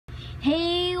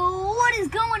is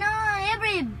going on,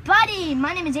 everybody?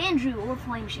 My name is Andrew, or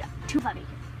Flameshot258,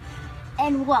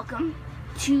 and welcome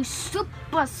to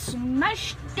Super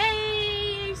Smash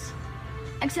Days.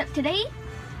 Except today,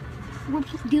 we're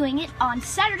doing it on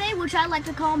Saturday, which I like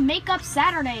to call Makeup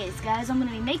Saturdays, guys. I'm going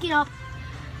to be making up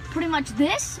pretty much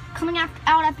this. Coming out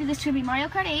after this should be Mario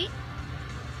Kart 8.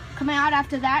 Coming out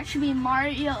after that should be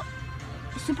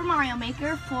Super Mario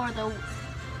Maker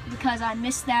because I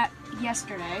missed that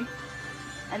yesterday.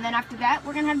 And then after that,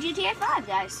 we're going to have GTA 5,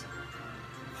 guys.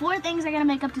 4 things I got to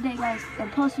make up today, guys,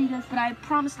 and post for you guys, but I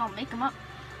promised I'll make them up.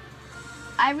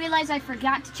 I realized I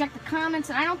forgot to check the comments,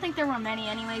 and I don't think there were many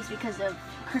anyways because of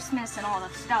Christmas and all the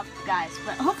stuff, guys.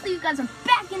 But hopefully you guys are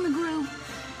back in the groove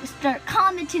to start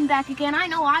commenting back again. I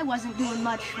know I wasn't doing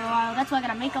much for a while. That's why I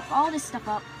got to make up all this stuff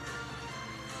up.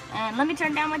 And let me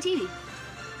turn down my TV.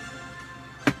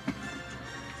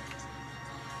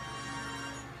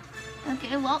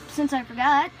 Okay, well, since I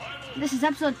forgot, this is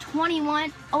episode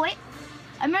 21. Oh, wait.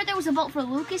 I remember there was a vote for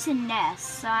Lucas and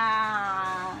Ness.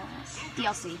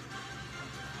 DLC.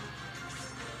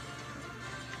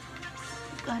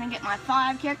 Go ahead and get my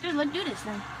 5 characters. Let's do this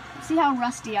then. See how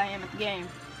rusty I am at the game.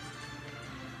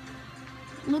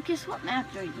 Lucas, what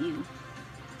map are you?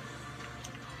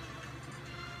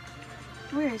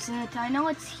 Where is it? I know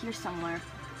it's here somewhere.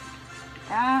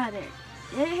 Ah,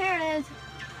 there. Here it is.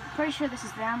 Pretty sure this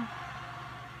is them.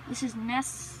 This is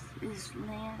Ness's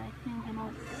land, I think.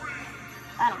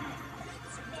 I don't know.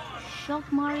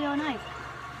 Shulk Mario Knife.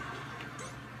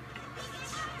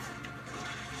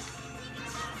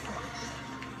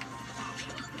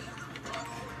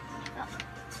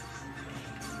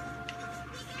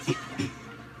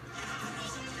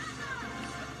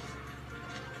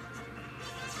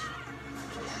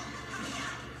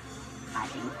 I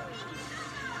think.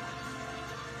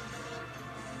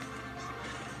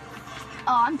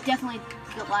 Oh, I'm definitely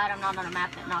glad I'm not on a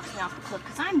map that knocks me off the cliff,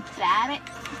 because I'm bad at...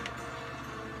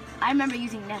 I remember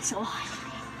using Ness a lot.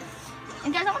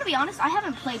 And guys, I want to be honest, I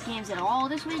haven't played games at all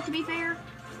this week, to be fair.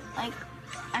 Like,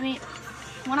 I mean,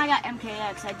 when I got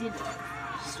MKX, I did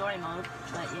story mode,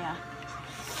 but yeah.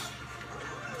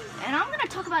 And I'm going to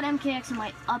talk about MKX in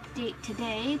my update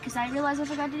today, because I realized I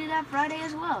forgot to do that Friday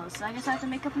as well, so I guess I have to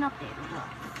make up an update as well.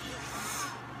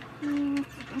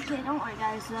 Okay, don't worry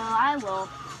guys, I will.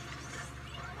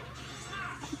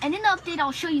 And in the update,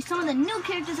 I'll show you some of the new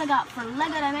characters I got for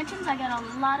LEGO Dimensions. I got a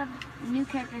lot of new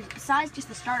characters besides just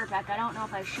the starter pack. I don't know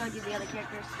if I showed you the other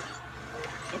characters.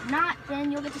 If not,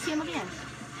 then you'll get to see them again.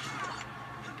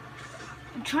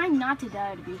 I'm trying not to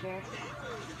die, to be fair.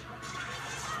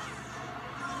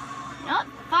 Nope.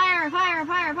 Fire, fire,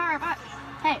 fire, fire, fire.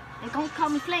 Hey, they don't call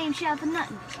me Flameshot for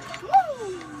nothing.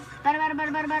 Woo! Bada, bada,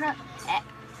 bada, bada, bada.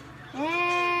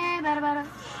 Hey, bada, bada.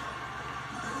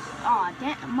 Aw,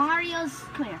 damn, Mario's,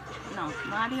 come here. No,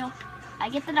 Mario. I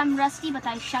get that I'm rusty, but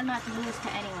I shall not lose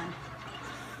to anyone.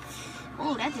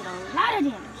 Oh, that did a lot of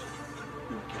damage.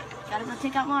 Okay, gotta go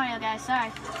take out Mario, guys,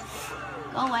 sorry.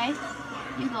 Go away.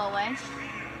 You go away.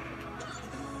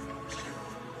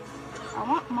 I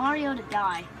want Mario to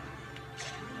die.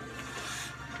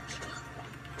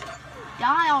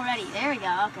 Die already, there we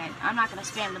go, okay. I'm not gonna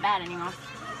spam the bat anymore.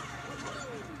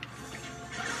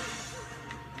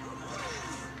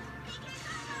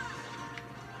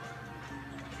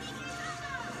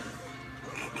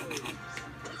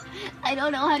 I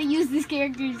don't know how to use these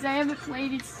characters. I haven't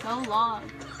played it so long.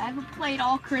 I haven't played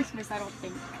all Christmas, I don't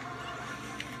think.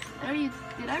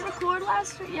 Did I record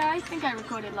last week? Yeah, I think I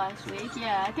recorded last week.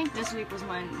 Yeah, I think this week was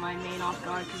my main off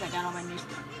guard because I got all my new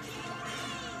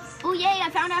stuff. Oh yay, I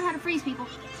found out how to freeze people.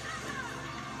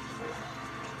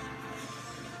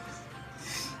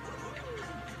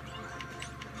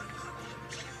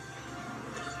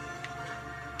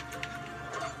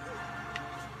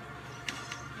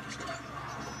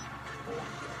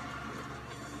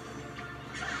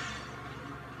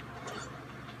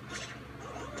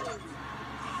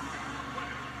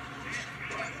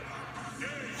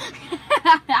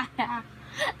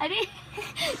 I didn't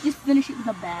just finish it with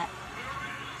a bat.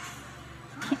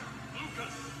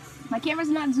 My camera's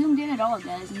not zoomed in at all,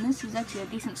 guys, and this is actually a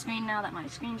decent screen now that my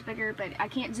screen's bigger, but I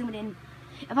can't zoom it in.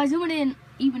 If I zoom it in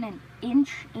even an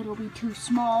inch, it'll be too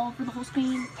small for the whole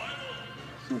screen.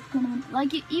 So it's gonna,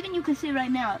 like, even you can see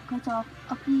right now, it cuts off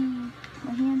up here,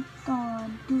 my hand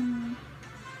gone, boom.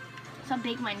 That's how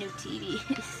big my new TV is.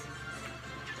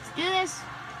 Let's do this.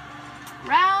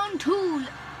 Round 2.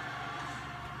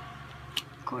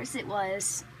 Of course it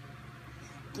was.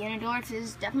 Ganondorf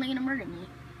is definitely gonna murder me.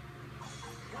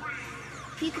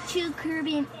 Pikachu,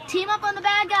 Kirby, and team up on the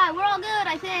bad guy. We're all good,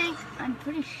 I think. I'm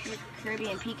pretty sure Kirby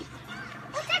and Pikachu.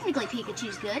 What's that technically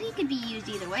Pikachu's good. He could be used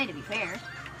either way, to be fair.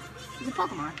 He's a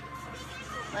Pokemon.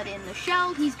 But in the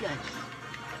show, he's good.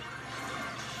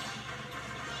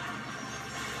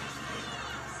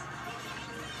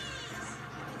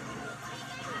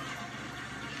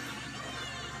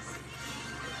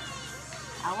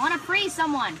 I want to freeze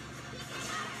someone.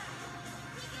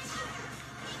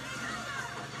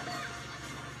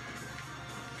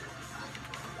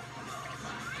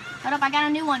 Hold up, I got a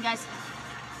new one, guys.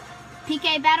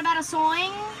 PK Bada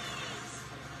Swing.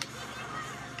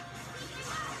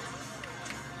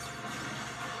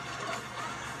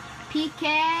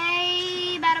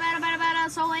 PK Bada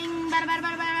Swing.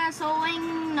 Bada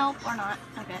Swing. Nope, we're not.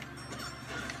 Okay.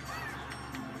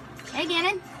 Hey,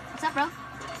 Ganon. What's up, bro?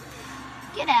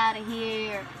 Get out of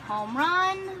here. Home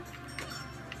run.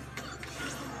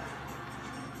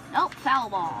 Nope, foul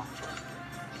ball.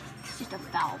 It's just a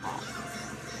foul ball.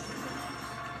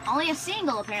 Only a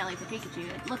single, apparently, for Pikachu.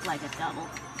 It looked like a double.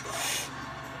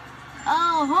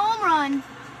 Oh, home run.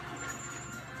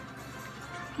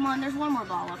 Come on, there's one more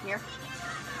ball up here.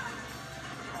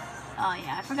 Oh,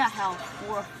 yeah, I forgot how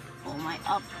powerful my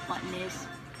up button is.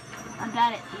 I'm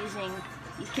bad at using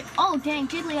these. Oh, dang,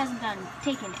 Jiggly hasn't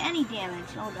taken any damage.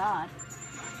 Oh, God.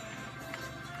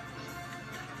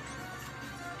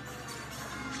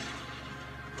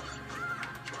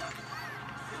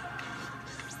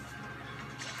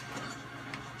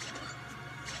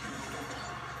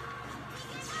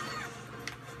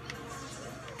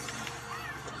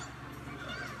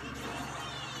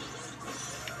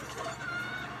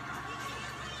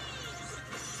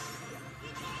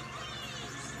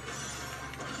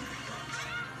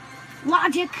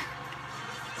 Logic.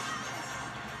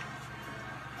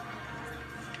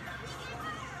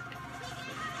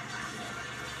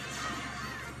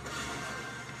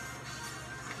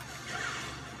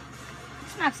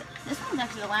 This one's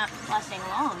actually lasting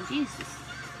long. Jesus.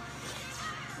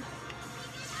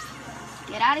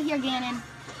 Get out of here, Ganon.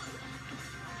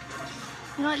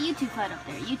 You know what? You two fight up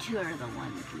there. You two are the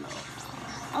ones low.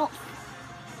 Oh.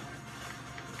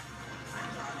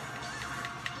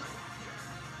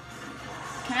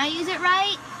 Can I use it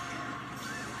right?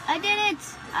 I did it!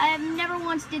 I have never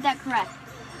once did that correct.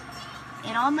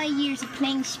 In all my years of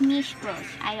playing Smash Bros,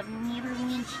 I have never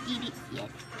once did it yet.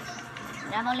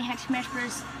 And I've only had Smash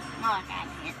Bros. Oh, God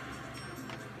damn it.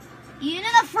 Even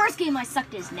in the first game, I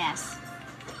sucked his Ness.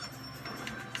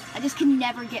 I just can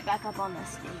never get back up on the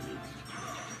stage.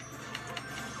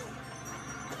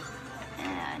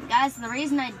 And guys, the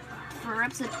reason for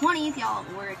episode 20, if y'all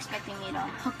were expecting me to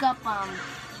hook up,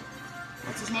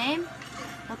 what's his name?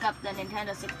 Hook up the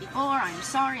Nintendo 64. I'm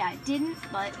sorry I didn't,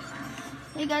 but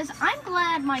hey guys, I'm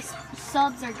glad my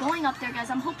subs are going up there, guys.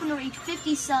 I'm hoping to reach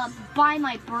 50 subs by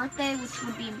my birthday, which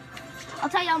would be, I'll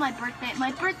tell y'all my birthday.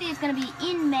 My birthday is going to be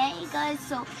in May, guys,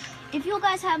 so if you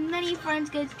guys have many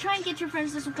friends, guys, try and get your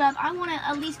friends to subscribe. I want to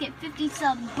at least get 50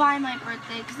 subs by my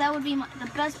birthday, because that would be the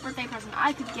best birthday present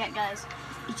I could get, guys.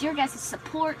 It's your guys'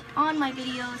 support on my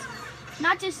videos.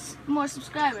 Not just more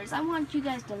subscribers. I want you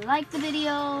guys to like the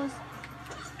videos.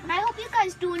 And I hope you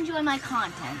guys do enjoy my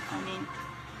content. I mean,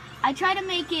 I try to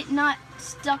make it not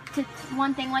stuck to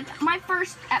one thing. Like,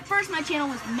 at first my channel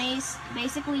was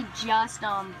basically just,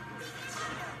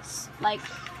 like,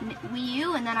 Wii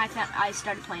U. And then I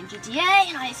started playing GTA.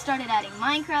 And I started adding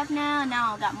Minecraft now. And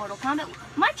now I've got Mortal Kombat.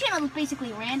 My channel is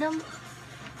basically random.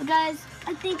 But guys,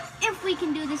 I think if we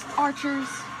can do this Archers,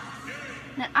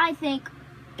 then I think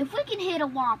if we can hit a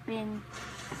whopping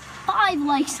 5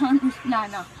 likes on this,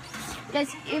 no.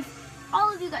 Guys, if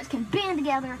all of you guys can band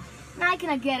together, and I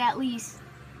can get at least,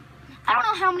 I don't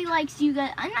know how many likes you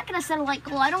guys, I'm not going to set a like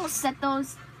goal. I don't set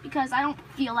those because I don't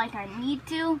feel like I need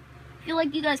to. I feel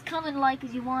like you guys come and like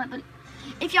as you want, but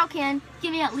if y'all can,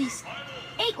 give me at least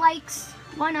 8 likes.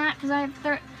 Why not? Because I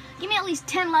have give me at least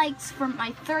 10 likes from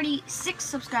my 36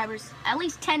 subscribers. At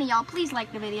least 10 of y'all. Please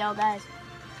like the video, guys.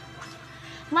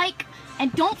 Like,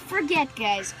 and don't forget,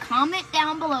 guys, comment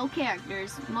down below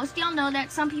characters. Most of y'all know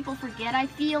that. Some people forget, I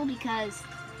feel, because...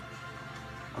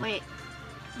 Oh, wait.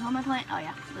 Who am I playing? Oh,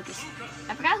 yeah. Lucas.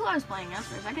 I forgot who I was playing as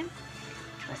for a second.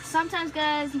 But sometimes,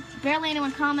 guys, barely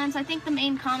anyone comments. I think the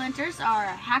main commenters are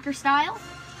Hacker Style.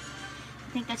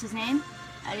 I think that's his name.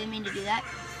 I didn't mean to do that.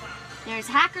 There's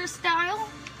Hacker Style.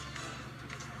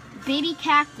 Baby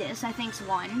Cactus, I think's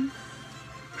one.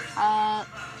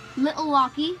 Little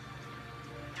Locky.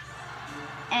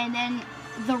 And then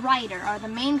the writer are the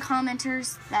main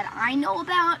commenters that I know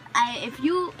about.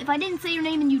 If I didn't say your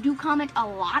name and you do comment a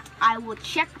lot, I will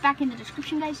check back in the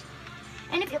description, guys.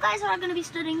 And if you guys are going to be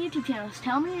starting YouTube channels,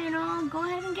 tell me and I'll go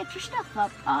ahead and get your stuff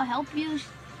up. I'll help you.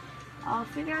 I'll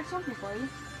figure out something for you.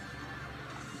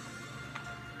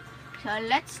 So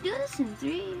let's do this in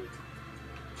 3,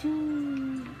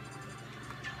 2.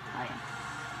 Oh yeah.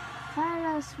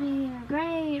 Phytosphere,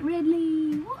 great,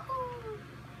 Ridley, woohoo!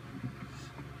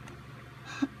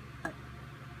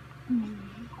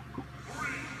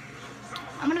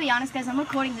 I'm gonna be honest, guys. I'm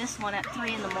recording this one at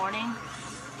 3 in the morning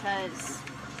because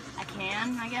I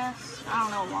can, I guess. I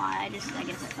don't know why. I guess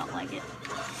I felt like it.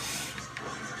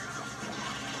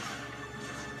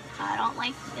 I don't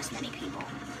like this many people.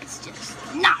 It's just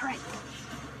not right.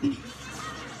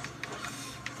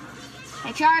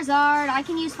 Hey Charizard, I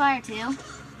can use fire too.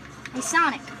 Hey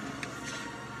Sonic.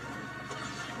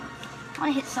 I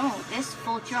want to hit someone with this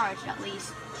full charged at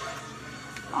least.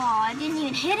 Oh, I didn't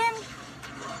even hit him?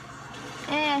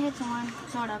 Yeah, I hit someone,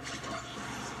 sort of.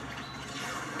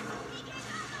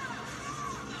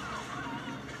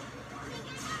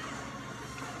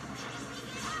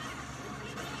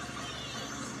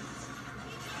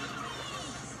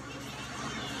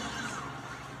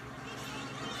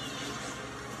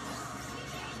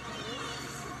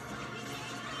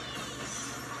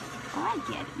 Oh,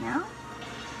 I get it now.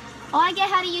 Oh, I get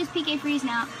how to use PK Freeze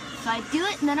now. So I do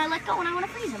it, and then I let go when I want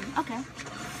to freeze him. Okay.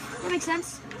 That makes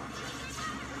sense.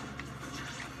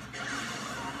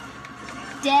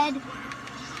 Dead.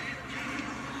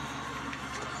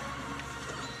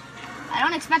 I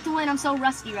don't expect to win. I'm so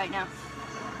rusty right now.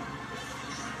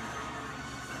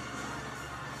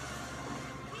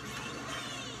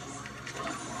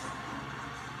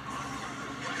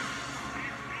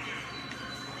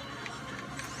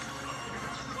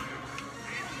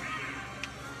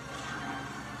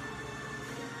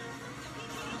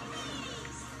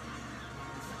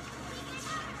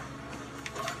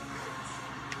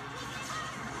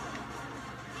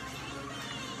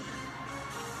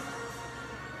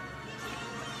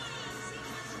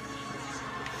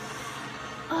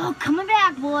 Oh, coming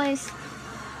back, boys.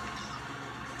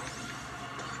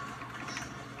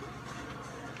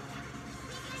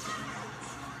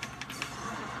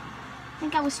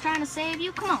 Think I was trying to save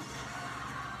you? Come on.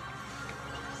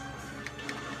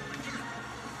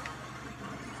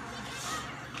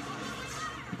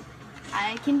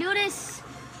 I can do this.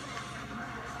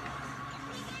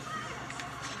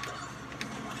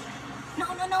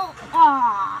 No, no, no.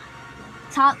 Ah.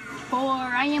 Top 4.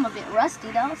 I am a bit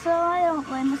rusty though, so I don't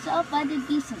blame myself. I did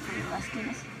decent for the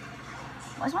rustiness.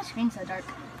 Why is my screen so dark?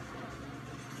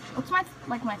 Looks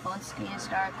like my phone screen is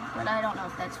dark, but I don't know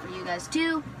if that's for you guys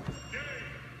too.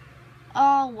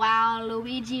 Oh wow,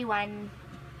 Luigi won.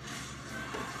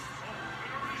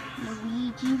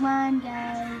 Luigi won,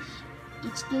 guys.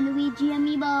 It's the Luigi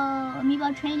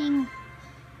amiibo training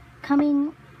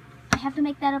coming. I have to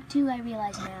make that up too, I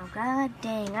realize now. God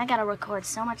dang, I gotta record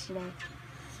so much today.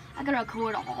 I gotta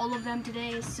record all of them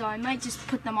today, so I might just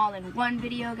put them all in one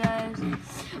video, guys.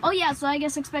 Oh yeah, so I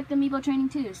guess expect amiibo training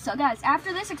too. So guys,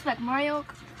 after this, expect Mario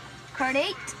Kart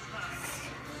 8.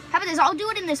 How about this? I'll do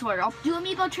it in this order. I'll do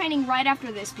amiibo training right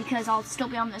after this because I'll still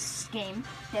be on this game.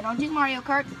 Then I'll do Mario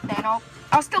Kart. Then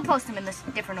I'll still post them in this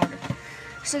different order.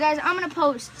 So guys, I'm gonna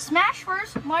post Smash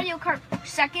first, Mario Kart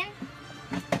second,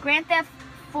 Grand Theft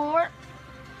 4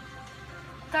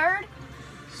 third,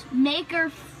 Maker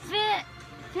fifth?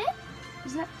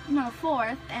 Is that? No,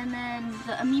 4th, and then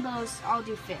the amiibos I'll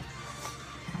do 5th.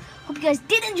 Hope you guys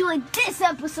did enjoy this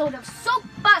episode of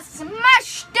Super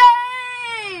Smash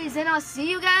Days, and I'll see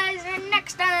you guys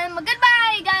next time.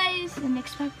 Goodbye, guys, and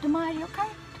expect a Mario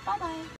Kart. Bye-bye.